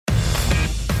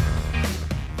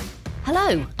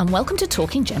Hello, and welcome to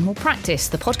Talking General Practice,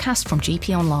 the podcast from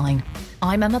GP Online.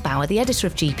 I'm Emma Bauer, the editor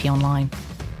of GP Online.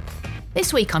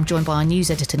 This week I'm joined by our news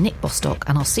editor Nick Bostock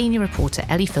and our senior reporter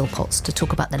Ellie Philpotts to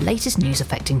talk about the latest news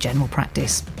affecting general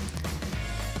practice.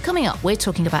 Coming up, we're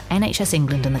talking about NHS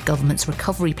England and the government's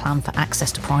recovery plan for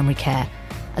access to primary care,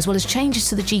 as well as changes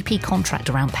to the GP contract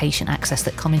around patient access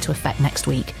that come into effect next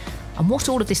week, and what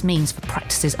all of this means for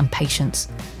practices and patients.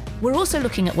 We're also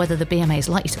looking at whether the BMA is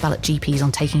likely to ballot GPs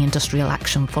on taking industrial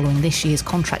action following this year's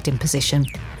contract imposition.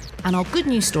 And our good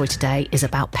news story today is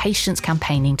about patients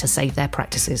campaigning to save their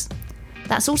practices.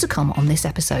 That's all to come on this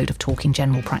episode of Talking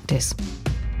General Practice.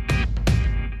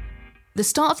 The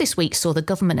start of this week saw the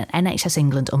government and NHS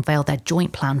England unveil their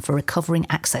joint plan for recovering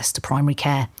access to primary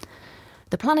care.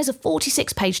 The plan is a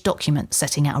 46-page document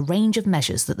setting out a range of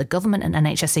measures that the government and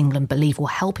NHS England believe will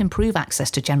help improve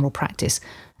access to general practice,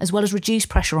 as well as reduce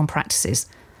pressure on practices.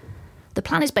 The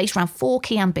plan is based around four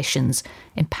key ambitions: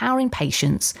 empowering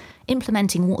patients,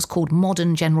 implementing what's called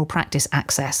modern general practice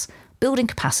access, building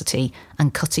capacity,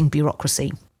 and cutting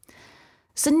bureaucracy.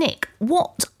 So Nick,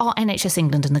 what are NHS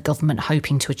England and the government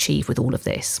hoping to achieve with all of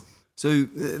this? So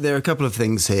there are a couple of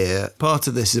things here. Part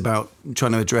of this is about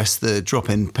trying to address the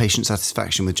drop in patient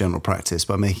satisfaction with general practice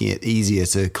by making it easier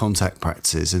to contact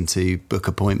practices and to book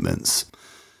appointments.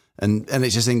 And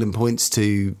NHS England points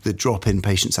to the drop in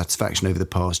patient satisfaction over the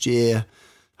past year,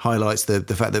 highlights the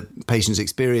fact that patients'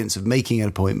 experience of making an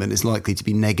appointment is likely to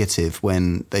be negative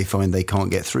when they find they can't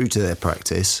get through to their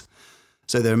practice.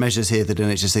 So there are measures here that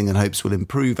NHS England hopes will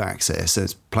improve access. So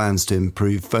it's plans to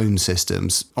improve phone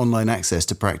systems, online access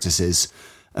to practices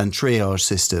and triage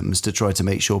systems to try to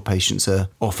make sure patients are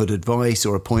offered advice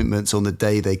or appointments on the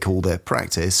day they call their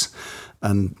practice.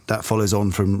 And that follows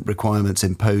on from requirements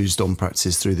imposed on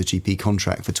practices through the GP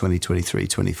contract for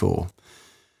 2023-24.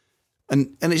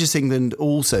 And NHS England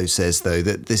also says, though,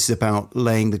 that this is about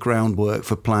laying the groundwork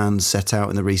for plans set out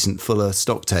in the recent Fuller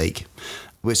Stocktake,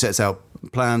 which sets out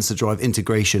plans to drive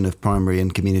integration of primary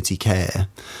and community care.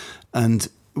 And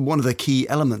one of the key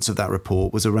elements of that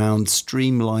report was around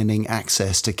streamlining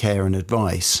access to care and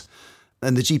advice.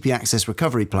 And the GP Access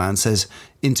Recovery Plan says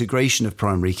integration of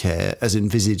primary care, as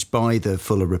envisaged by the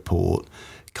Fuller report,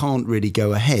 can't really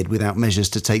go ahead without measures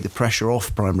to take the pressure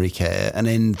off primary care and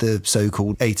end the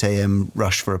so-called 8 a.m.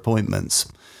 rush for appointments.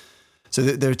 So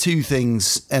there are two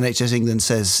things NHS England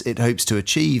says it hopes to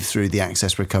achieve through the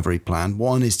Access Recovery Plan.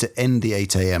 One is to end the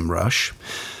 8 a.m. rush,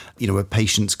 where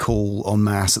patients call en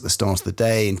masse at the start of the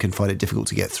day and can find it difficult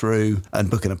to get through and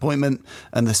book an appointment.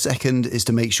 And the second is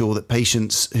to make sure that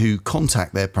patients who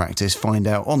contact their practice find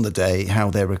out on the day how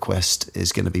their request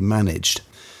is going to be managed.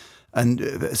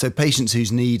 And so patients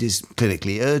whose need is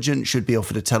clinically urgent should be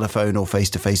offered a telephone or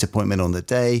face-to-face appointment on the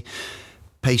day.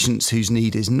 Patients whose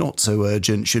need is not so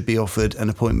urgent should be offered an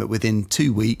appointment within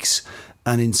 2 weeks.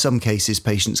 And in some cases,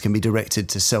 patients can be directed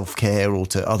to self-care or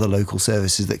to other local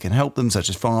services that can help them, such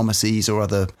as pharmacies or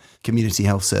other community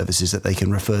health services that they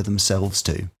can refer themselves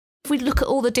to. If we look at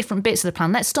all the different bits of the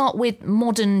plan, let's start with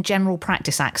modern general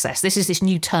practice access. This is this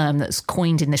new term that's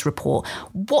coined in this report.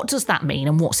 What does that mean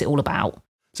and what's it all about?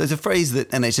 So it's a phrase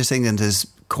that NHS England has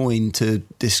coined to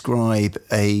describe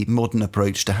a modern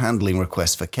approach to handling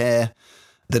requests for care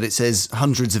that it says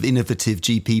hundreds of innovative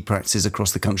GP practices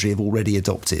across the country have already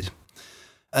adopted.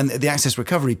 And the Access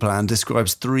Recovery Plan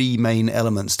describes three main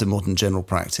elements to modern general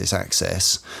practice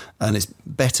access. And it's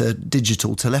better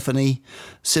digital telephony,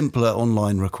 simpler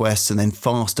online requests, and then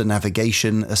faster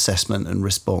navigation, assessment and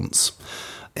response.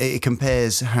 It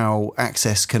compares how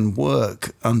access can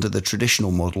work under the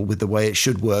traditional model with the way it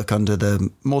should work under the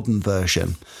modern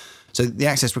version. So the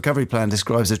Access Recovery Plan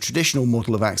describes a traditional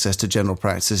model of access to general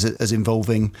practice as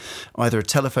involving either a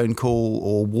telephone call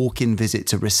or walk-in visit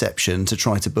to reception to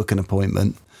try to book an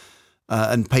appointment.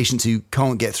 And patients who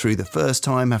can't get through the first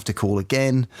time have to call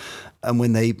again. And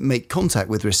when they make contact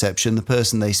with reception, the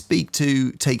person they speak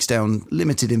to takes down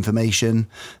limited information,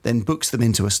 then books them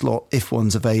into a slot if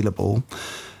one's available.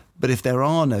 But if there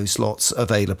are no slots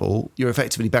available, you're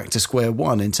effectively back to square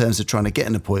one in terms of trying to get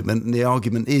an appointment. And the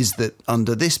argument is that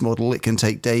under this model, it can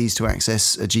take days to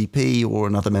access a GP or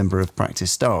another member of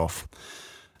practice staff.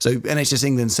 So NHS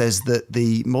England says that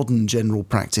the modern general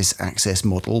practice access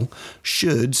model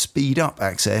should speed up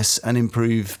access and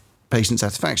improve patient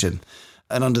satisfaction.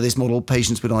 And under this model,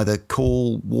 patients would either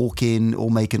call, walk in,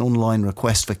 or make an online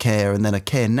request for care and then a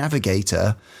care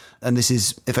navigator. And this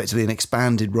is effectively an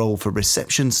expanded role for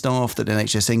reception staff that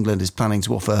NHS England is planning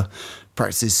to offer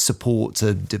practices support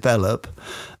to develop.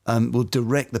 Will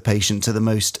direct the patient to the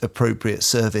most appropriate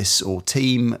service or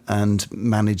team and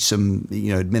manage some,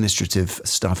 administrative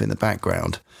stuff in the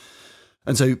background.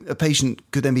 And so a patient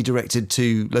could then be directed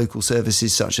to local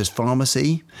services such as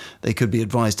pharmacy. They could be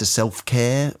advised to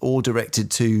self-care or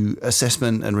directed to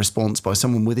assessment and response by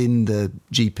someone within the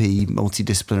GP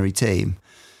multidisciplinary team.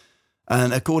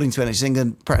 And according to NHS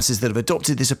England, practices that have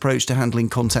adopted this approach to handling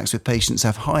contacts with patients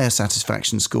have higher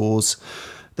satisfaction scores.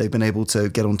 They've been able to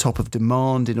get on top of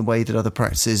demand in a way that other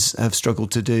practices have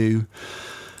struggled to do.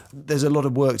 There's a lot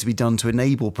of work to be done to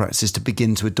enable practices to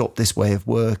begin to adopt this way of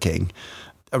working.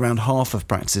 Around half of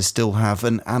practices still have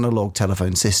an analogue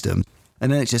telephone system.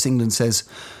 And NHS England says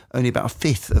only about a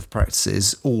fifth of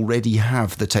practices already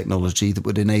have the technology that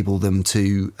would enable them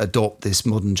to adopt this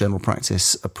modern general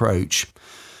practice approach.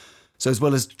 So as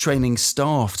well as training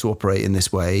staff to operate in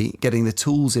this way, getting the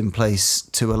tools in place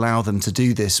to allow them to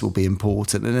do this will be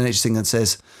important. And NHS England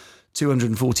says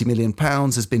 £240 million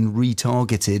has been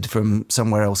retargeted from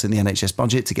somewhere else in the NHS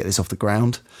budget to get this off the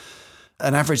ground.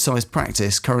 An average-sized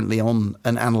practice currently on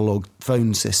an analogue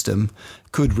phone system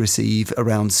could receive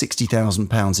around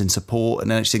 £60,000 in support,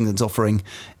 and NHS England's offering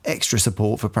extra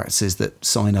support for practices that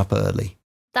sign up early.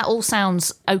 That all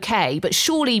sounds okay, but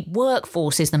surely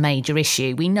workforce is the major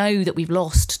issue. We know that we've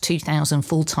lost 2,000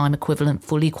 full-time equivalent,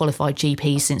 fully qualified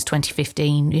GPs since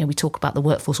 2015. We talk about the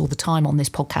workforce all the time on this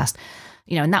podcast.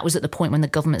 And that was at the point when the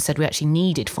government said we actually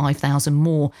needed 5,000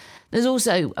 more. There's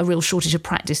also a real shortage of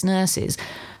practice nurses.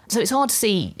 So it's hard to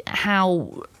see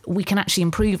how we can actually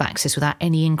improve access without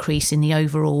any increase in the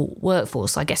overall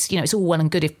workforce. I guess, it's all well and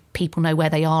good if people know where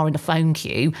they are in a phone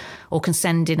queue or can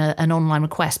send in an online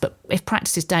request. But if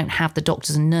practices don't have the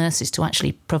doctors and nurses to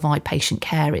actually provide patient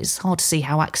care, it's hard to see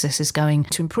how access is going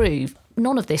to improve.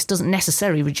 None of this doesn't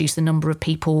necessarily reduce the number of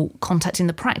people contacting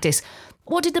the practice.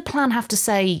 What did the plan have to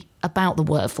say about the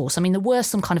workforce? I mean, there were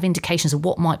some kind of indications of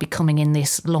what might be coming in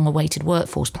this long-awaited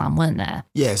workforce plan, weren't there?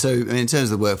 Yeah, so in terms of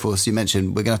the workforce, you mentioned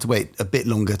we're going to have to wait a bit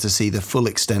longer to see the full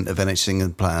extent of NHS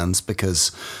England plans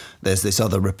because there's this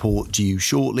other report due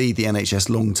shortly, the NHS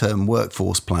long-term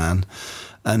workforce plan.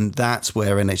 And that's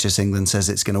where NHS England says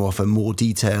it's going to offer more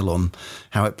detail on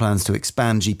how it plans to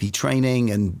expand GP training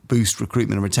and boost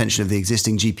recruitment and retention of the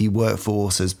existing GP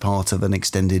workforce as part of an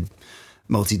extended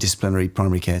multidisciplinary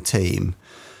primary care team.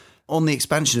 On the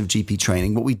expansion of GP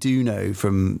training, what we do know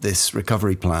from this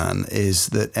recovery plan is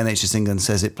that NHS England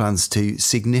says it plans to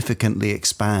significantly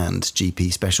expand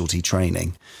GP specialty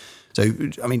training. So,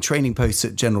 training posts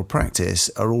at general practice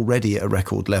are already at a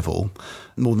record level.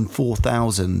 More than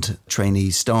 4,000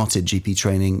 trainees started GP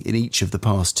training in each of the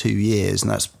past 2 years,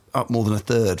 and that's up more than a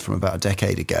third from about a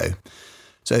decade ago.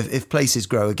 So if places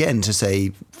grow again to,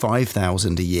 say,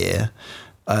 5,000 a year,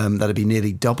 that'd be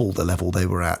nearly double the level they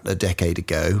were at a decade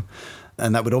ago.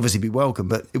 And that would obviously be welcome,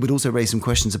 but it would also raise some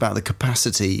questions about the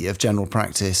capacity of general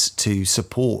practice to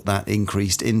support that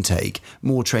increased intake.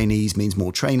 More trainees means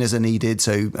more trainers are needed,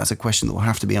 so that's a question that will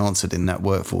have to be answered in that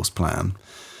workforce plan.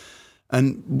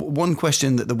 And one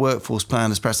question that the workforce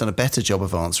plan has perhaps done a better job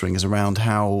of answering is around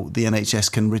how the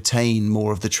NHS can retain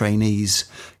more of the trainees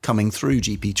coming through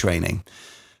GP training.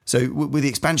 So with the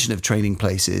expansion of training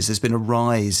places, there's been a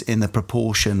rise in the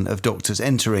proportion of doctors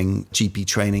entering GP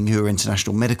training who are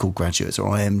international medical graduates or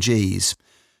IMGs,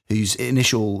 whose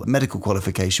initial medical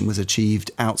qualification was achieved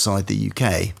outside the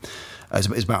UK.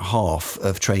 It's about half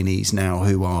of trainees now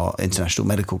who are international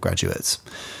medical graduates.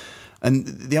 And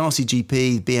the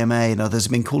RCGP, BMA and others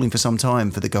have been calling for some time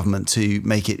for the government to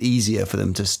make it easier for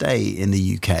them to stay in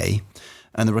the UK.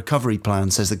 And the recovery plan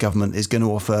says the government is going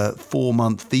to offer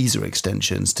 4-month visa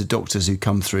extensions to doctors who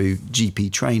come through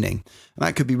GP training. And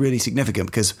that could be really significant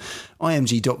because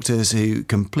IMG doctors who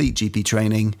complete GP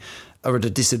training are at a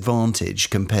disadvantage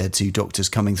compared to doctors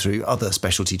coming through other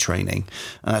specialty training.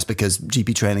 And that's because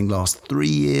GP training lasts 3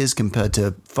 years compared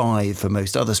to 5 for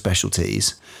most other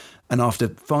specialties. And after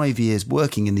 5 years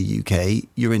working in the UK,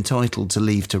 you're entitled to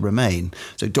leave to remain.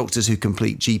 So doctors who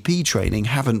complete GP training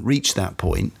haven't reached that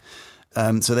point.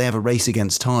 So they have a race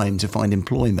against time to find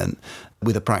employment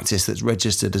with a practice that's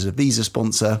registered as a visa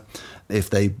sponsor if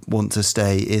they want to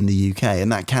stay in the UK. And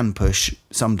that can push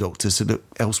some doctors to look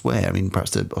elsewhere.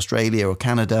 Perhaps to Australia or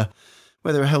Canada,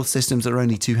 where there are health systems that are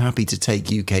only too happy to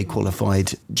take UK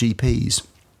qualified GPs.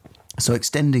 So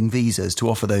extending visas to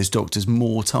offer those doctors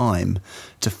more time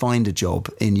to find a job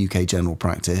in UK general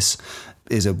practice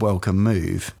is a welcome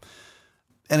move.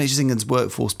 NHS England's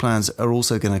workforce plans are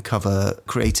also going to cover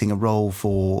creating a role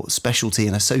for specialty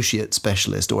and associate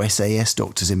specialist or SAS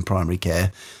doctors in primary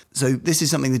care. So this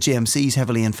is something the GMC is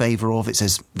heavily in favour of. It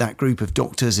says that group of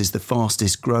doctors is the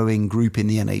fastest growing group in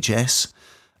the NHS.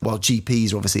 while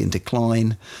GPs are obviously in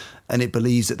decline. And it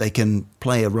believes that they can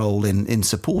play a role in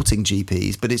supporting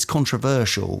GPs, but it's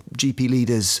controversial. GP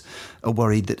leaders are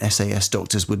worried that SAS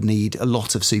doctors would need a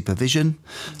lot of supervision,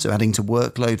 so adding to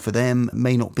workload for them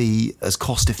may not be as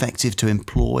cost effective to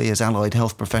employ as allied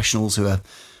health professionals who are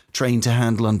trained to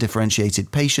handle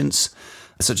undifferentiated patients,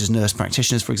 such as nurse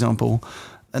practitioners, for example.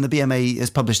 And the BMA has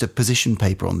published a position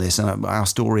paper on this, and our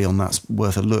story on that's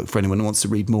worth a look for anyone who wants to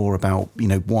read more about,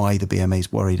 why the BMA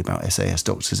is worried about SAS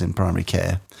doctors in primary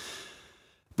care.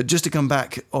 But just to come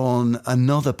back on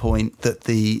another point that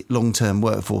the long-term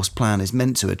workforce plan is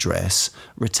meant to address,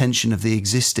 retention of the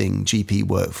existing GP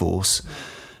workforce.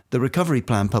 The recovery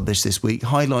plan published this week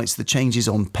highlights the changes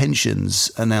on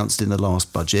pensions announced in the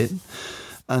last budget.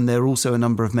 And there are also a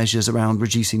number of measures around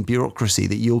reducing bureaucracy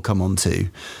that you'll come on to,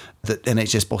 that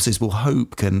NHS bosses will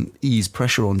hope can ease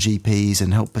pressure on GPs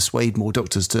and help persuade more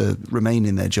doctors to remain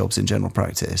in their jobs in general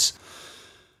practice.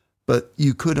 But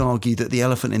you could argue that the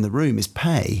elephant in the room is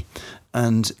pay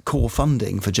and core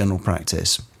funding for general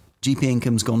practice. GP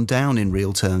income's gone down in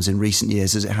real terms in recent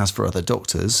years as it has for other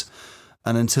doctors.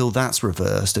 And until that's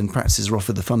reversed and practices are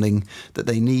offered the funding that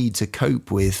they need to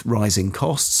cope with rising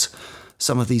costs,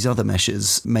 some of these other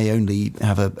measures may only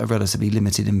have a relatively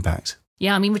limited impact.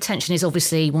 Yeah, I mean, retention is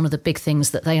obviously one of the big things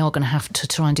that they are going to have to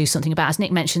try and do something about. As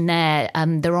Nick mentioned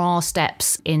there are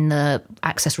steps in the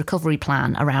Access Recovery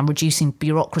Plan around reducing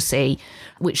bureaucracy,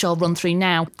 which I'll run through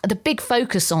now. The big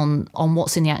focus on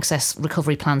what's in the Access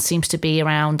Recovery Plan seems to be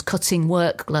around cutting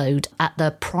workload at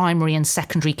the primary and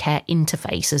secondary care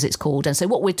interface, as it's called. And so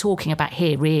what we're talking about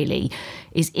here really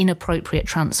is inappropriate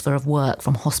transfer of work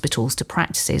from hospitals to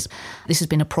practices. This has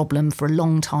been a problem for a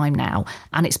long time now,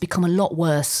 and it's become a lot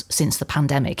worse since the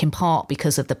pandemic, in part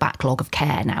because of the backlog of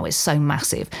care now is so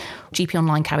massive. GP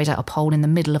Online carried out a poll in the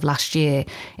middle of last year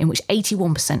in which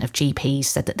 81% of GPs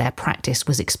said that their practice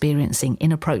was experiencing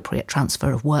inappropriate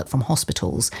transfer of work from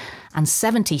hospitals, and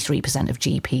 73% of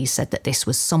GPs said that this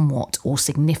was somewhat or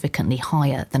significantly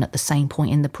higher than at the same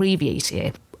point in the previous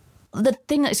year. The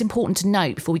thing that is important to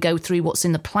note before we go through what's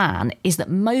in the plan is that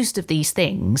most of these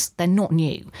things, they're not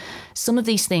new. Some of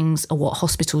these things are what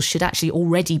hospitals should actually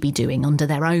already be doing under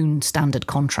their own standard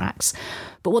contracts.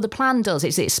 But what the plan does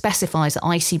is it specifies that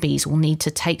ICBs will need to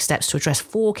take steps to address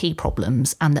 4 key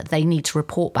problems and that they need to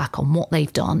report back on what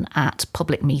they've done at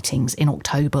public meetings in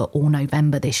October or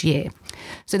November this year.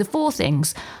 So the 4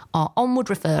 things are onward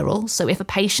referral. So if a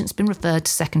patient's been referred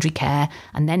to secondary care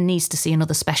and then needs to see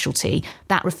another specialty,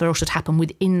 that referral should happen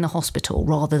within the hospital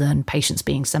rather than patients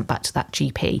being sent back to that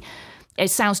GP. It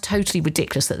sounds totally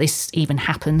ridiculous that this even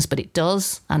happens, but it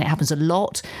does, and it happens a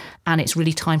lot, and it's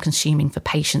really time-consuming for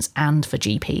patients and for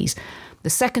GPs. The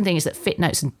second thing is that fit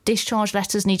notes and discharge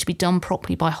letters need to be done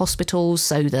properly by hospitals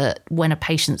so that when a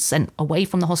patient's sent away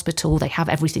from the hospital, they have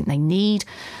everything they need.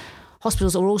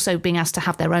 Hospitals are also being asked to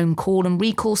have their own call and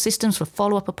recall systems for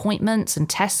follow-up appointments and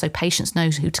tests so patients know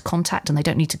who to contact and they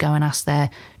don't need to go and ask their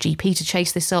GP to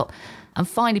chase this up. And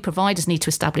finally, providers need to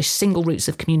establish single routes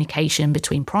of communication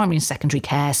between primary and secondary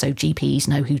care so GPs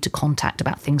know who to contact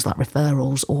about things like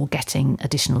referrals or getting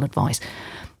additional advice.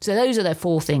 So those are the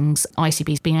 4 things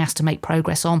ICB's being asked to make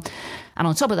progress on. And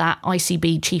on top of that,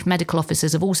 ICB chief medical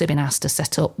officers have also been asked to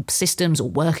set up systems or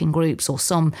working groups or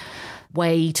some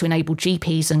way to enable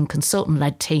GPs and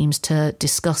consultant-led teams to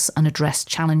discuss and address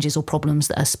challenges or problems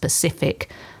that are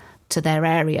specific to their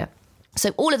area.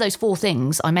 So all of those 4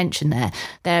 things I mentioned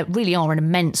there really are an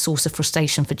immense source of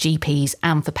frustration for GPs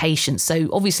and for patients. So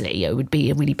obviously it would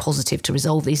be really positive to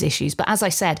resolve these issues. But as I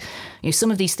said, some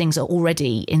of these things are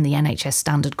already in the NHS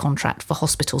standard contract for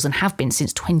hospitals and have been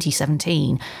since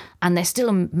 2017. And they're still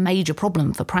a major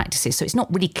problem for practices. So it's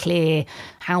not really clear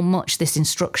how much this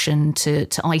instruction to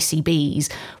ICBs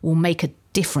will make a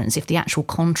difference if the actual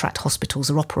contract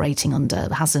hospitals are operating under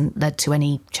hasn't led to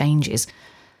any changes.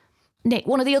 Nick,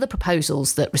 one of the other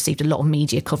proposals that received a lot of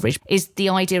media coverage is the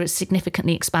idea of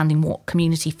significantly expanding what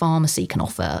community pharmacy can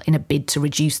offer in a bid to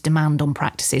reduce demand on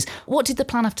practices. What did the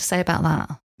plan have to say about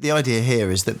that? The idea here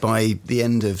is that by the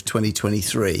end of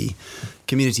 2023,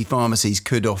 community pharmacies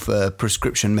could offer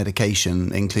prescription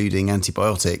medication, including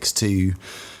antibiotics, to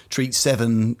treat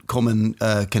 7 common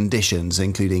conditions,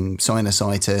 including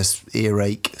sinusitis,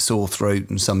 earache, sore throat,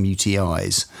 and some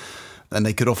UTIs. And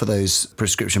they could offer those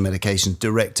prescription medications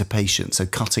direct to patients, so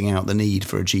cutting out the need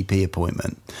for a GP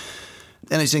appointment.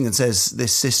 NHS England says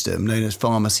this system, known as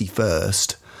Pharmacy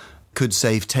First, could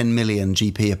save 10 million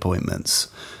GP appointments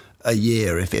a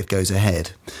year if it goes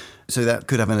ahead. So that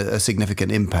could have a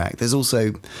significant impact. There's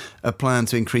also a plan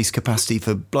to increase capacity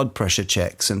for blood pressure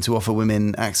checks and to offer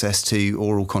women access to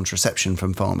oral contraception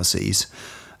from pharmacies.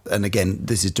 And again,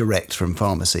 this is direct from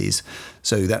pharmacies.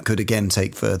 So that could again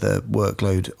take further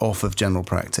workload off of general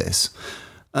practice.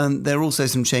 And there are also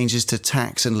some changes to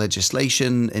tax and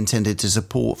legislation intended to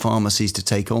support pharmacies to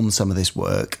take on some of this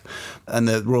work. And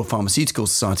the Royal Pharmaceutical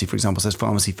Society, for example, says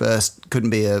Pharmacy First couldn't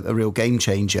be a real game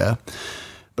changer.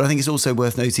 But I think it's also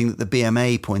worth noting that the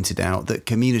BMA pointed out that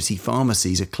community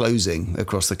pharmacies are closing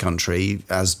across the country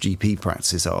as GP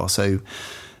practices are. So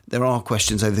there are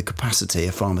questions over the capacity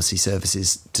of pharmacy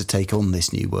services to take on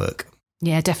this new work.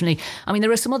 Yeah, definitely. I mean,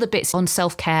 there are some other bits on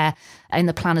self-care in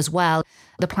the plan as well.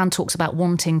 The plan talks about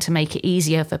wanting to make it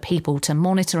easier for people to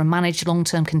monitor and manage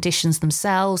long-term conditions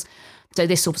themselves. So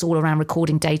this was all around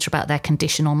recording data about their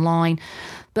condition online.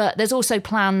 But there's also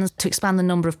plans to expand the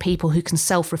number of people who can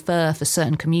self-refer for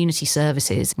certain community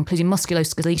services, including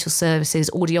musculoskeletal services,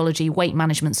 audiology, weight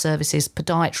management services,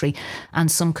 podiatry, and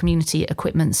some community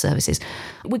equipment services.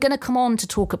 We're going to come on to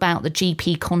talk about the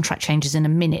GP contract changes in a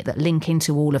minute that link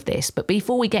into all of this. But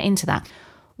before we get into that,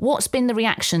 what's been the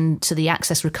reaction to the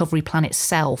Access Recovery Plan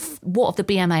itself? What have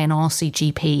the BMA and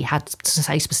RCGP had to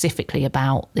say specifically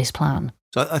about this plan?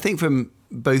 So I think from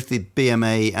both the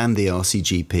BMA and the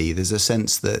RCGP, there's a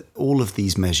sense that all of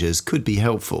these measures could be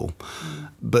helpful,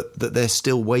 but that they're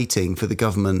still waiting for the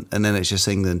government and NHS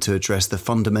England to address the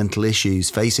fundamental issues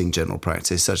facing general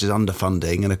practice, such as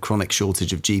underfunding and a chronic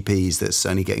shortage of GPs that's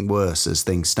only getting worse as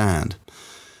things stand.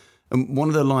 And one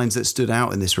of the lines that stood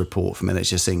out in this report from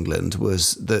NHS England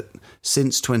was that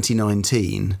since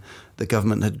 2019, the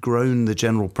government had grown the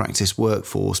general practice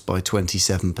workforce by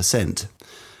 27%.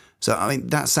 So, I mean,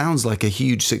 that sounds like a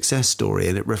huge success story,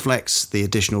 and it reflects the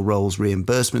additional roles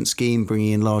reimbursement scheme,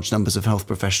 bringing in large numbers of health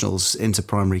professionals into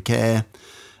primary care,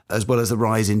 as well as the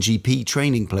rise in GP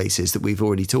training places that we've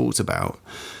already talked about.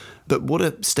 But what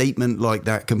a statement like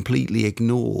that completely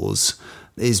ignores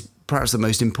is perhaps the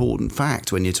most important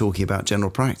fact when you're talking about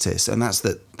general practice, and that's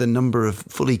that the number of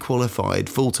fully qualified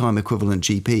full-time equivalent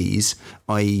GPs,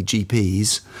 i.e.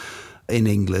 GPs, in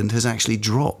England has actually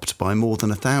dropped by more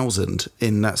than 1,000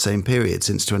 in that same period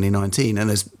since 2019.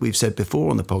 And as we've said before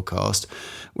on the podcast,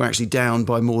 we're actually down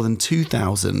by more than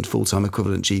 2,000 full-time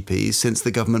equivalent GPs since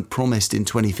the government promised in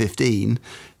 2015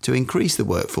 to increase the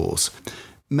workforce.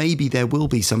 Maybe there will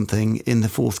be something in the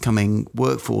forthcoming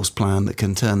workforce plan that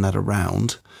can turn that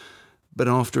around. But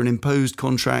after an imposed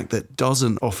contract that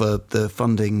doesn't offer the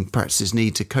funding practices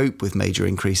need to cope with major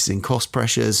increases in cost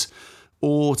pressures,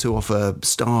 or to offer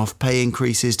staff pay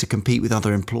increases to compete with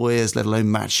other employers, let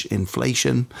alone match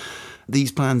inflation,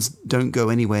 these plans don't go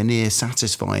anywhere near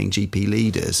satisfying GP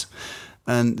leaders.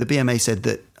 And the BMA said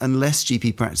that unless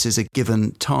GP practices are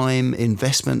given time,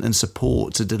 investment and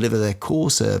support to deliver their core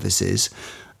services,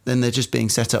 then they're just being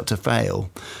set up to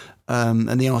fail.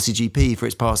 And the RCGP, for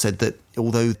its part, said that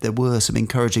although there were some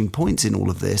encouraging points in all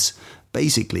of this,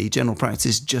 basically general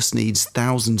practice just needs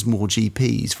thousands more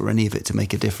GPs for any of it to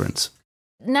make a difference.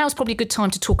 Now's probably a good time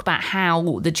to talk about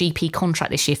how the GP contract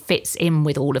this year fits in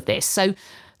with all of this. So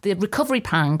the recovery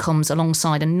plan comes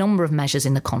alongside a number of measures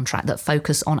in the contract that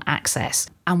focus on access.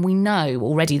 And we know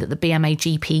already that the BMA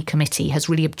GP committee has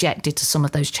really objected to some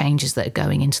of those changes that are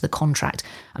going into the contract.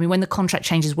 I mean, when the contract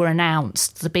changes were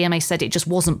announced, the BMA said it just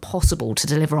wasn't possible to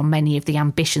deliver on many of the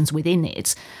ambitions within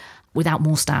it without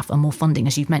more staff and more funding,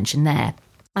 as you've mentioned there.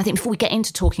 I think before we get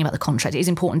into talking about the contract, it is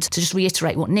important to just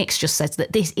reiterate what Nick's just said,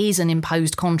 that this is an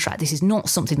imposed contract. This is not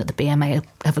something that the BMA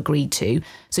have agreed to.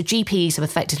 So GPs have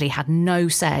effectively had no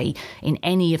say in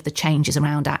any of the changes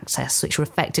around access, which are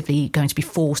effectively going to be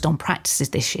forced on practices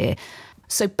this year.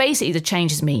 So basically the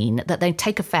changes mean that they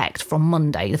take effect from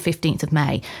Monday, the 15th of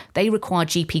May. They require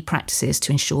GP practices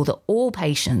to ensure that all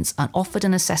patients are offered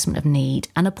an assessment of need,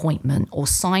 an appointment or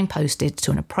signposted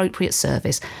to an appropriate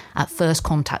service at first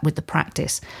contact with the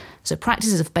practice. So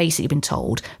practices have basically been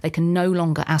told they can no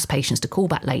longer ask patients to call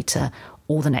back later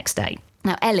or the next day.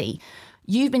 Now, Ellie,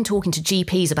 you've been talking to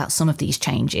GPs about some of these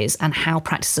changes and how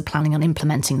practices are planning on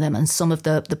implementing them and some of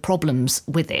the problems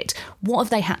with it. What have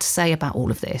they had to say about all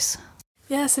of this?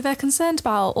 Yeah, so they're concerned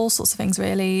about all sorts of things,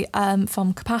 really,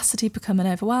 from capacity becoming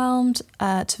overwhelmed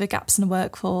to the gaps in the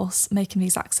workforce, making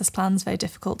these access plans very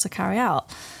difficult to carry out.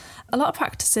 A lot of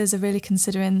practices are really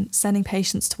considering sending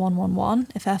patients to 111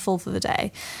 if they're full for the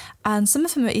day. And some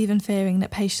of them are even fearing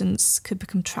that patients could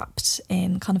become trapped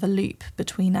in kind of a loop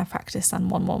between their practice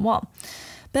and 111.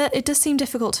 But it does seem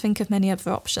difficult to think of many other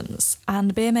options,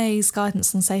 and BMA's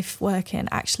guidance on safe working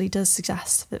actually does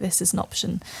suggest that this is an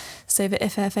option, so that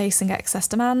if they're facing excess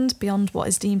demand beyond what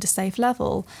is deemed a safe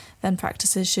level, then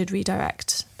practices should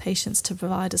redirect patients to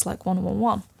providers like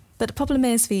 111. But the problem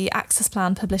is the access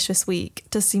plan published this week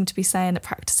does seem to be saying that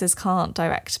practices can't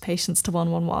direct patients to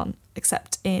 111,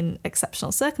 except in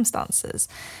exceptional circumstances,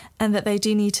 and that they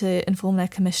do need to inform their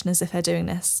commissioners if they're doing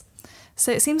this.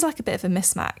 So it seems like a bit of a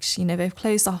mismatch. They've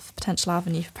closed off a potential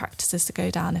avenue for practices to go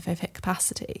down if they've hit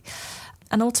capacity.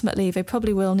 And ultimately, they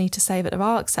probably will need to say that there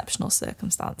are exceptional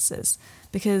circumstances,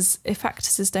 because if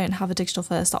practices don't have a digital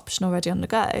first option already on the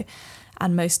go,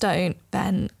 and most don't,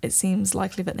 then it seems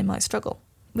likely that they might struggle.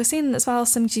 We're seeing as well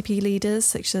some GP leaders,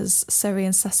 such as Surrey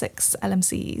and Sussex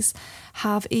LMCs,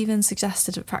 have even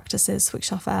suggested that practices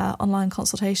switch off their online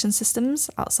consultation systems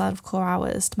outside of core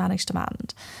hours to manage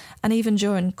demand, and even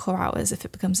during core hours if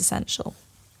it becomes essential.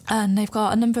 And they've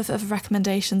got a number of other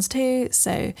recommendations too,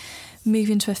 so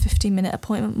moving to a 15-minute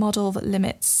appointment model that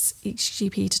limits each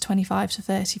GP to 25 to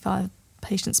 35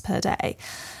 patients per day.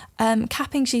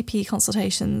 Capping GP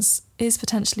consultations is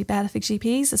potentially better for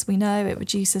GPs. As we know, it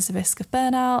reduces the risk of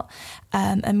burnout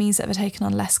and means that they're taking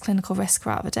on less clinical risk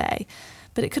throughout the day.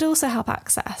 But it could also help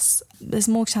access. There's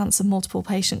more chance of multiple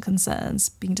patient concerns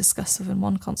being discussed within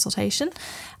one consultation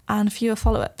and fewer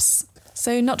follow-ups.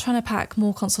 So not trying to pack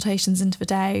more consultations into the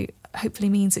day hopefully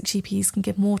means that GPs can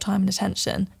give more time and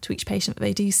attention to each patient that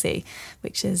they do see,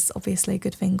 which is obviously a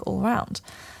good thing all around.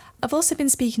 I've also been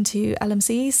speaking to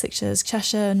LMCs such as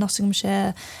Cheshire and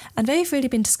Nottinghamshire, and they've really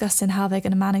been discussing how they're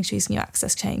going to manage these new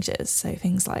access changes. So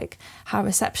things like how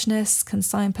receptionists can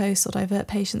signpost or divert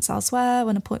patients elsewhere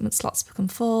when appointment slots become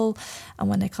full and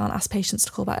when they can't ask patients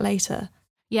to call back later.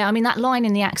 Yeah, I mean, that line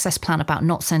in the access plan about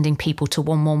not sending people to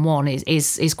 111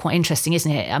 is quite interesting,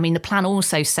 isn't it? I mean, the plan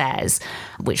also says,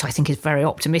 which I think is very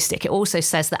optimistic, it also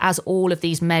says that as all of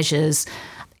these measures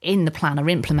in the plan are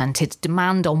implemented,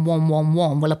 demand on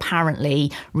 111 will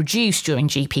apparently reduce during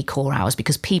GP core hours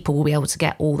because people will be able to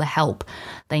get all the help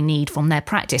they need from their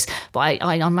practice. But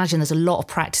I imagine there's a lot of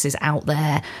practices out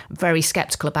there very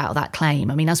sceptical about that claim.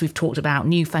 I mean, as we've talked about,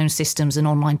 new phone systems and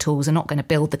online tools are not going to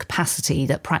build the capacity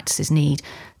that practices need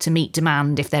to meet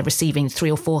demand if they're receiving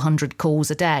 300 or 400 calls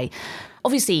a day.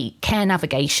 Obviously, care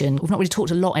navigation, we've not really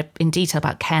talked a lot in detail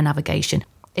about care navigation.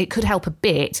 It could help a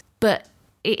bit, but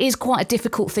it is quite a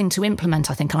difficult thing to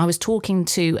implement, I think. And I was talking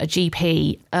to a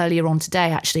GP earlier on today,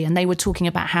 actually, and they were talking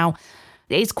about how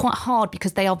it's quite hard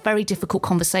because they are very difficult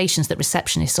conversations that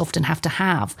receptionists often have to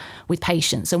have with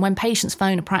patients. And when patients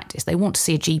phone a practice, they want to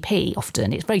see a GP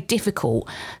often. It's very difficult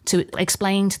to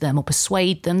explain to them or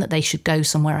persuade them that they should go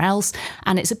somewhere else.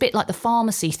 And it's a bit like the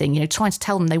pharmacy thing, trying to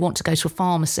tell them they want to go to a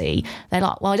pharmacy. They're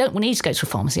like, well, I don't need to go to a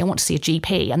pharmacy. I want to see a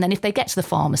GP. And then if they get to the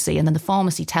pharmacy and then the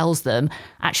pharmacy tells them,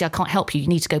 actually, I can't help you. You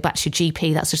need to go back to your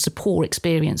GP. That's just a poor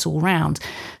experience all round.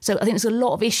 So I think there's a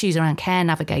lot of issues around care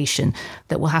navigation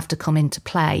that will have to come into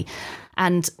play.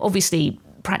 And obviously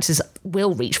practices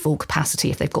will reach full capacity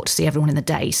if they've got to see everyone in the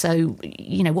day. So,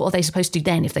 what are they supposed to do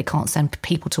then if they can't send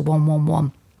people to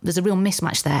 111? There's a real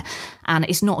mismatch there, and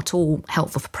it's not at all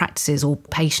helpful for practices or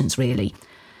patients, really.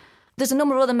 There's a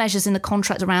number of other measures in the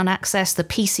contract around access. The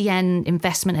PCN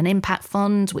Investment and Impact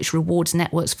Fund, which rewards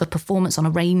networks for performance on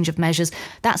a range of measures,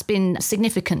 that's been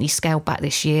significantly scaled back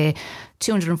this year.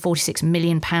 £246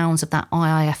 million of that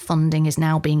IIF funding is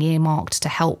now being earmarked to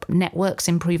help networks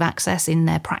improve access in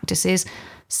their practices.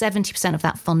 70% of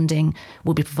that funding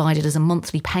will be provided as a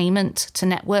monthly payment to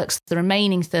networks. The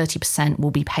remaining 30%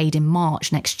 will be paid in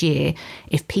March next year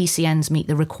if PCNs meet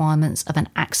the requirements of an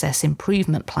access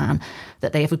improvement plan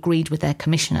that they have agreed with their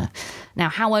commissioner. Now,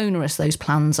 how onerous those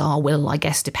plans are will, I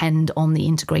guess, depend on the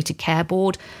Integrated Care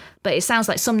Board. But it sounds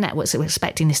like some networks are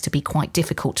expecting this to be quite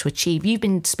difficult to achieve. You've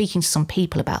been speaking to some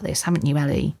people about this, haven't you,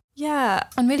 Ellie? Yeah,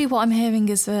 and really what I'm hearing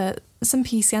is that some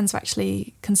PCNs are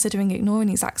actually considering ignoring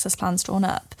these access plans drawn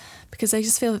up because they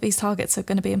just feel that these targets are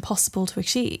going to be impossible to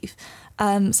achieve.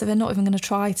 So they're not even going to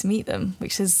try to meet them,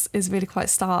 which is really quite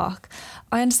stark.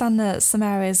 I understand that some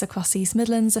areas across the East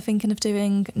Midlands are thinking of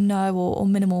doing no or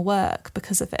minimal work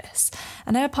because of this.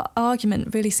 And their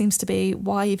argument really seems to be,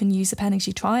 why even use up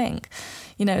energy trying?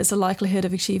 As the likelihood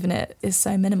of achieving it is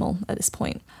so minimal at this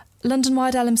point.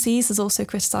 London-wide LMCs has also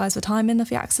criticised the timing of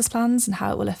the access plans and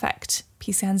how it will affect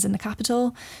PCNs in the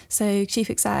capital. So Chief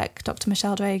Exec Dr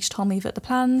Michelle Drage told me that the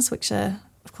plans, which are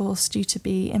of course due to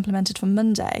be implemented from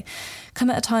Monday, come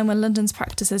at a time when London's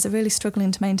practices are really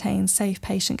struggling to maintain safe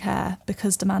patient care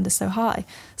because demand is so high,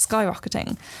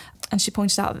 skyrocketing. And she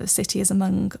pointed out that the city is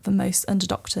among the most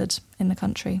underdoctored in the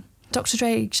country. Dr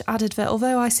Drage added that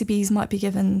although ICBs might be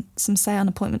given some say on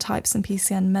appointment types and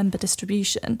PCN member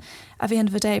distribution, at the end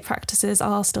of the day, practices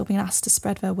are still being asked to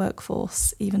spread their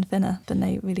workforce even thinner than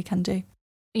they really can do.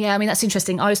 Yeah, I mean, that's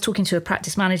interesting. I was talking to a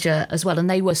practice manager as well, and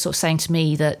they were sort of saying to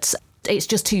me that It's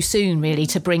just too soon, really,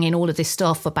 to bring in all of this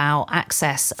stuff about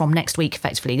access from next week,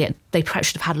 effectively. They perhaps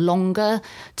should have had longer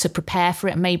to prepare for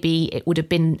it. Maybe it would have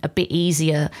been a bit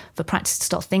easier for practice to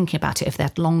start thinking about it if they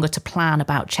had longer to plan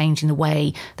about changing the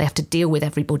way they have to deal with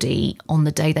everybody on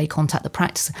the day they contact the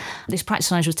practice. This practice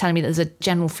manager was telling me that there's a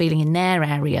general feeling in their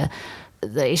area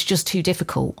that it's just too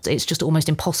difficult. It's just almost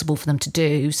impossible for them to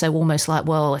do. So almost like,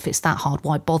 well, if it's that hard,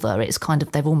 why bother? It's kind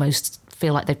of, they've almost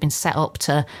feel like they've been set up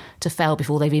to fail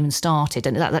before they've even started.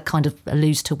 And that kind of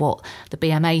alludes to what the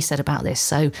BMA said about this.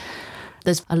 So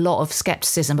there's a lot of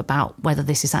scepticism about whether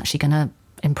this is actually going to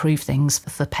improve things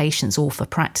for patients or for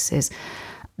practices.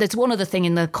 There's one other thing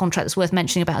in the contract that's worth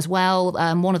mentioning about as well.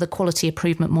 One of the quality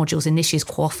improvement modules in this year's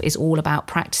QOF is all about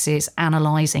practices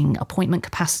analysing appointment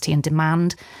capacity and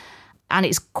demand. And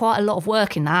it's quite a lot of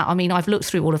work in that. I mean, I've looked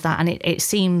through all of that and it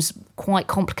seems quite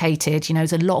complicated. You know,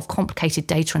 there's a lot of complicated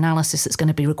data analysis that's going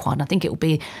to be required. And I think it will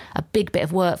be a big bit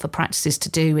of work for practices to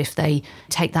do if they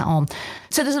take that on.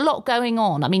 So there's a lot going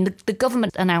on. I mean, the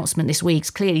government announcement this week is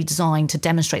clearly designed to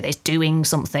demonstrate that it's doing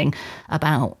something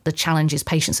about the challenges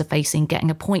patients are facing getting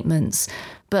appointments.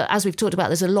 But as we've talked about,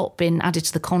 there's a lot been added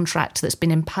to the contract that's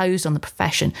been imposed on the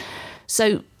profession.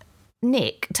 So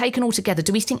Nick, taken all together,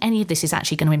 do we think any of this is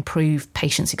actually going to improve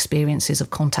patients' experiences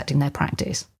of contacting their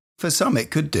practice? For some,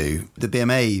 it could do. The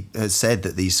BMA has said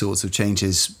that these sorts of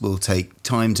changes will take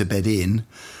time to bed in,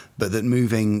 but that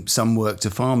moving some work to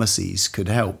pharmacies could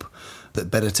help, that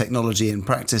better technology in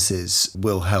practices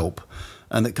will help,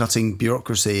 and that cutting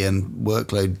bureaucracy and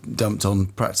workload dumped on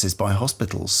practices by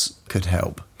hospitals could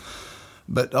help.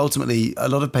 But ultimately, a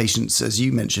lot of patients, as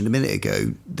you mentioned a minute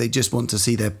ago, they just want to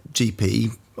see their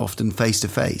GP, often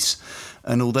face-to-face.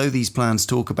 And although these plans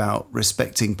talk about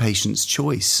respecting patients'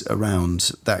 choice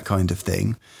around that kind of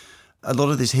thing, a lot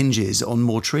of this hinges on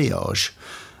more triage.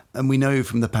 And we know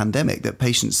from the pandemic that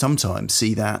patients sometimes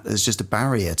see that as just a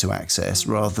barrier to access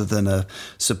rather than a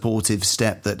supportive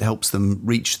step that helps them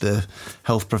reach the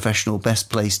health professional best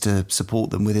placed to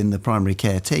support them within the primary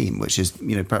care team, which is,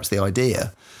 you know, perhaps the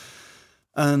idea.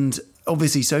 And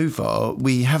obviously, so far,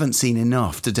 we haven't seen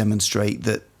enough to demonstrate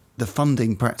that the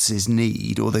funding practices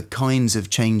need or the kinds of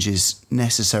changes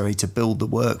necessary to build the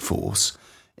workforce,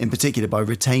 in particular by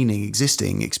retaining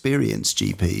existing experienced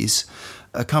GPs,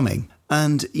 are coming.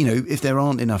 And, you know, if there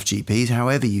aren't enough GPs,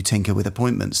 however you tinker with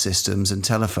appointment systems and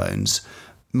telephones,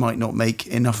 might not make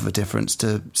enough of a difference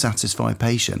to satisfy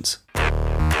patients.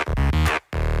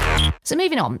 So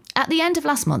moving on, at the end of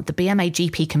last month, the BMA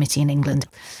GP committee in England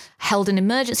held an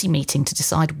emergency meeting to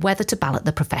decide whether to ballot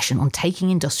the profession on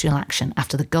taking industrial action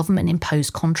after the government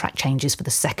imposed contract changes for the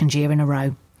second year in a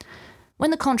row. When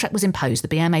the contract was imposed, the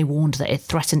BMA warned that it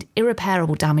threatened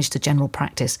irreparable damage to general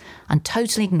practice and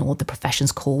totally ignored the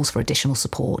profession's calls for additional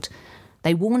support.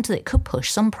 They warned that it could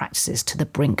push some practices to the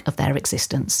brink of their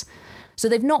existence. So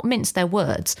they've not minced their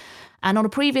words. And on a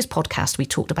previous podcast, we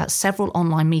talked about several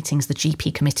online meetings the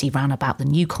GP committee ran about the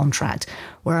new contract,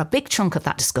 where a big chunk of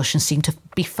that discussion seemed to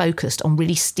be focused on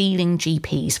really steeling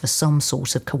GPs for some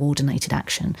sort of coordinated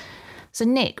action. So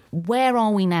Nick, where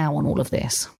are we now on all of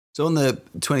this? So on the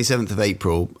 27th of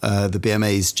April, the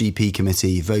BMA's GP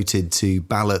committee voted to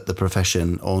ballot the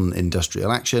profession on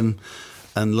industrial action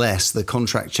unless the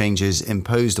contract changes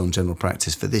imposed on general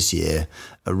practice for this year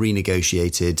are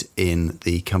renegotiated in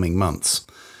the coming months.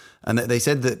 And they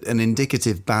said that an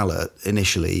indicative ballot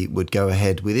initially would go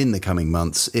ahead within the coming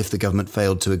months if the government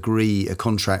failed to agree a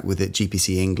contract with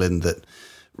GPC England that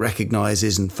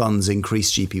recognises and funds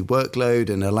increased GP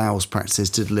workload and allows practices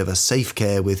to deliver safe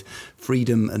care with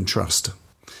freedom and trust.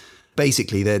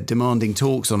 Basically, they're demanding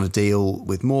talks on a deal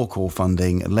with more core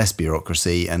funding and less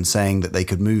bureaucracy and saying that they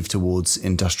could move towards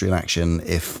industrial action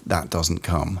if that doesn't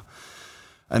come.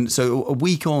 And so a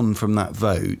week on from that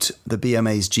vote, the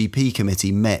BMA's GP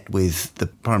committee met with the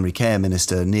Primary Care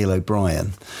Minister, Neil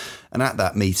O'Brien. And at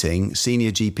that meeting,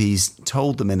 senior GPs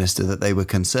told the minister that they were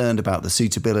concerned about the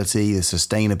suitability, the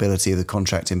sustainability of the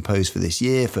contract imposed for this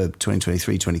year, for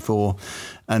 2023-24,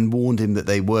 and warned him that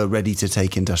they were ready to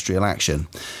take industrial action.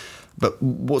 But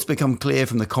what's become clear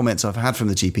from the comments I've had from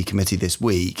the GP committee this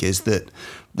week is that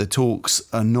the talks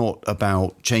are not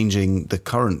about changing the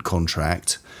current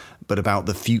contract, but about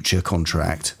the future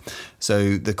contract.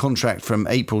 So the contract from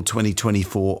April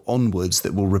 2024 onwards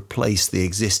that will replace the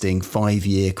existing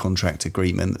 5-year contract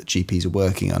agreement that GPs are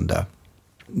working under.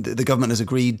 The government has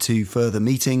agreed to further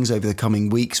meetings over the coming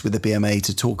weeks with the BMA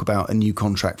to talk about a new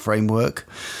contract framework.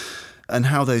 And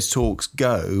how those talks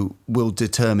go will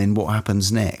determine what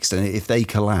happens next. And if they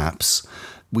collapse,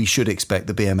 we should expect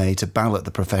the BMA to ballot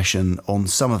the profession on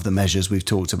some of the measures we've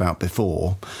talked about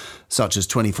before, such as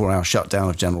 24-hour shutdown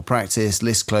of general practice,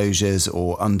 list closures,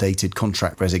 or undated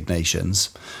contract resignations.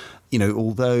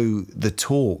 Although the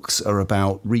talks are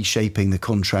about reshaping the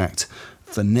contract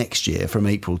for next year from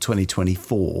April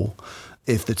 2024,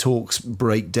 if the talks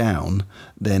break down,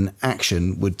 then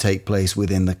action would take place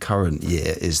within the current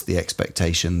year, is the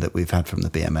expectation that we've had from the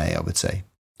BMA, I would say.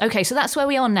 OK, so that's where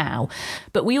we are now.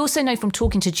 But we also know from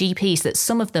talking to GPs that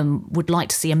some of them would like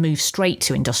to see a move straight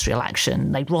to industrial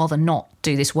action. They'd rather not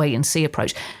do this wait and see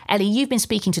approach. Ellie, you've been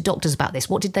speaking to doctors about this.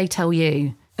 What did they tell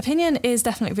you? Opinion is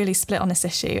definitely really split on this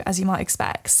issue, as you might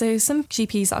expect. So some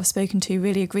GPs that I've spoken to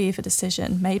really agree with a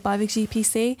decision made by the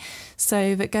GPC,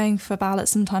 so that going for a ballot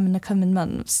sometime in the coming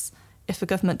months, if the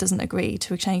government doesn't agree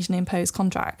to a change in the imposed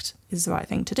contract, is the right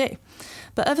thing to do.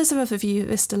 But others are of the view that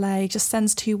this delay just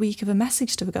sends too weak of a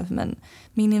message to the government,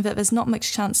 meaning that there's not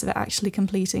much chance of it actually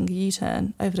completing a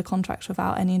U-turn over the contract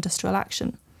without any industrial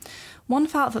action. One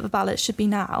felt that the ballot should be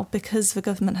now because the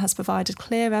government has provided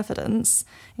clear evidence,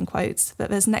 in quotes, that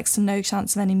there's next to no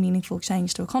chance of any meaningful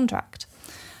change to a contract.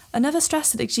 Another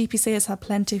stressed that the GPC has had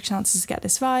plenty of chances to get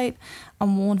this right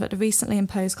and warned that the recently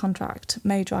imposed contract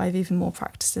may drive even more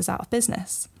practices out of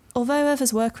business. Although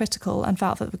others were critical and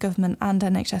felt that the government and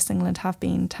NHS England have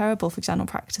been terrible for general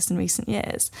practice in recent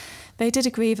years, they did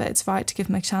agree that it's right to give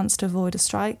them a chance to avoid a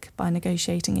strike by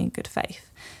negotiating in good faith.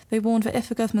 They warned that if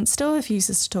the government still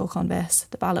refuses to talk on this,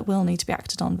 the ballot will need to be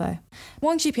acted on though.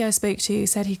 One GP I spoke to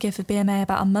said he'd give the BMA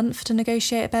about a month to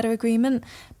negotiate a better agreement,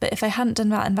 but if they hadn't done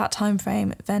that in that time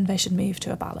frame, then they should move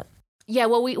to a ballot. Yeah,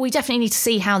 well, we definitely need to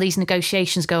see how these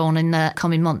negotiations go on in the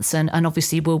coming months. And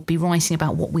obviously we'll be writing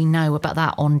about what we know about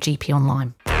that on GP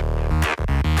Online.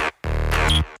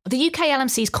 The UK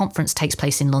LMC's conference takes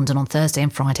place in London on Thursday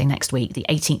and Friday next week, the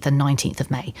 18th and 19th of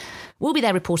May. We'll be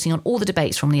there reporting on all the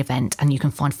debates from the event, and you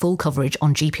can find full coverage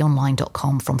on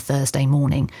gponline.com from Thursday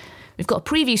morning. We've got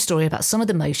a preview story about some of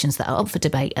the motions that are up for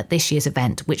debate at this year's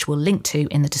event, which we'll link to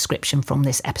in the description from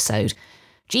this episode.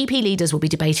 GP leaders will be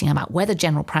debating about whether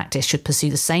general practice should pursue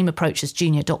the same approach as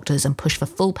junior doctors and push for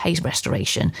full pay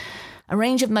restoration. A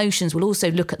range of motions will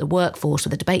also look at the workforce,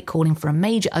 with a debate calling for a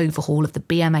major overhaul of the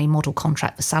BMA model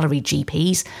contract for salaried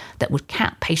GPs that would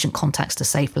cap patient contacts to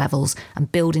safe levels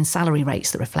and build in salary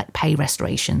rates that reflect pay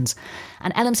restorations.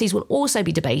 And LMCs will also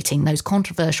be debating those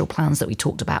controversial plans that we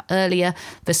talked about earlier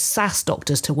for SAS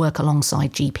doctors to work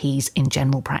alongside GPs in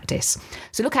general practice.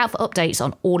 So look out for updates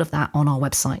on all of that on our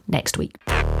website next week.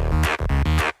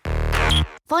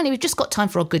 Finally, we've just got time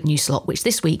for our good news slot, which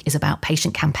this week is about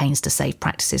patient campaigns to save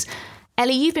practices.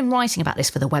 Ellie, you've been writing about this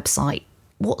for the website.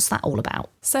 What's that all about?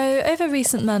 So over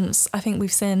recent months, I think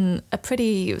we've seen a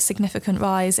pretty significant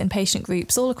rise in patient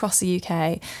groups all across the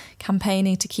UK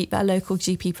campaigning to keep their local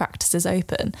GP practices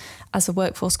open as the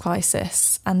workforce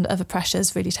crisis and other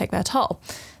pressures really take their toll.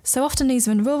 So often these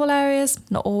are in rural areas,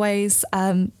 not always,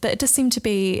 but it does seem to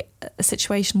be a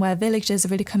situation where villages are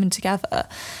really coming together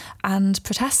and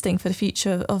protesting for the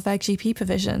future of their GP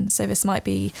provision. So this might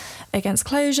be against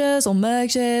closures or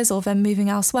mergers or them moving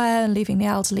elsewhere and leaving the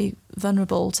elderly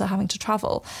vulnerable to having to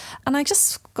travel. And I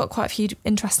just got quite a few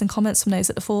interesting comments from those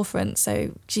at the forefront.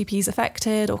 So GPs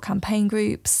affected or campaign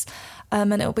groups.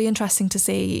 And it'll be interesting to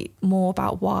see more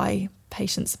about why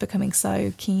patients are becoming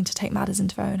so keen to take matters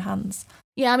into their own hands.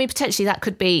 Yeah, I mean, potentially that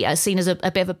could be seen as a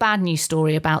bit of a bad news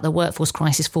story about the workforce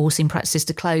crisis forcing practices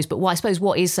to close. But I suppose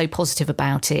what is so positive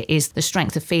about it is the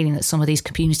strength of feeling that some of these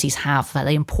communities have,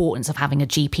 the importance of having a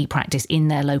GP practice in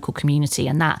their local community.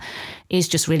 And that is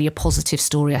just really a positive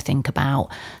story, I think, about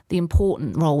the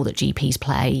important role that GPs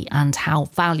play and how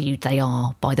valued they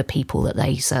are by the people that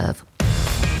they serve.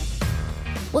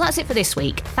 Well, that's it for this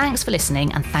week. Thanks for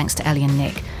listening, and thanks to Ellie and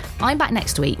Nick. I'm back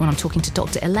next week when I'm talking to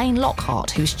Dr. Elaine Lockhart,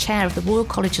 who's chair of the Royal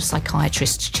College of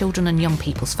Psychiatrists' Children and Young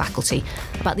People's Faculty,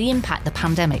 about the impact the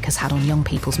pandemic has had on young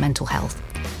people's mental health.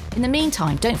 In the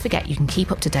meantime, don't forget you can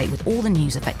keep up to date with all the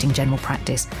news affecting general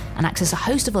practice and access a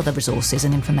host of other resources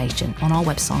and information on our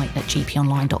website at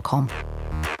gponline.com.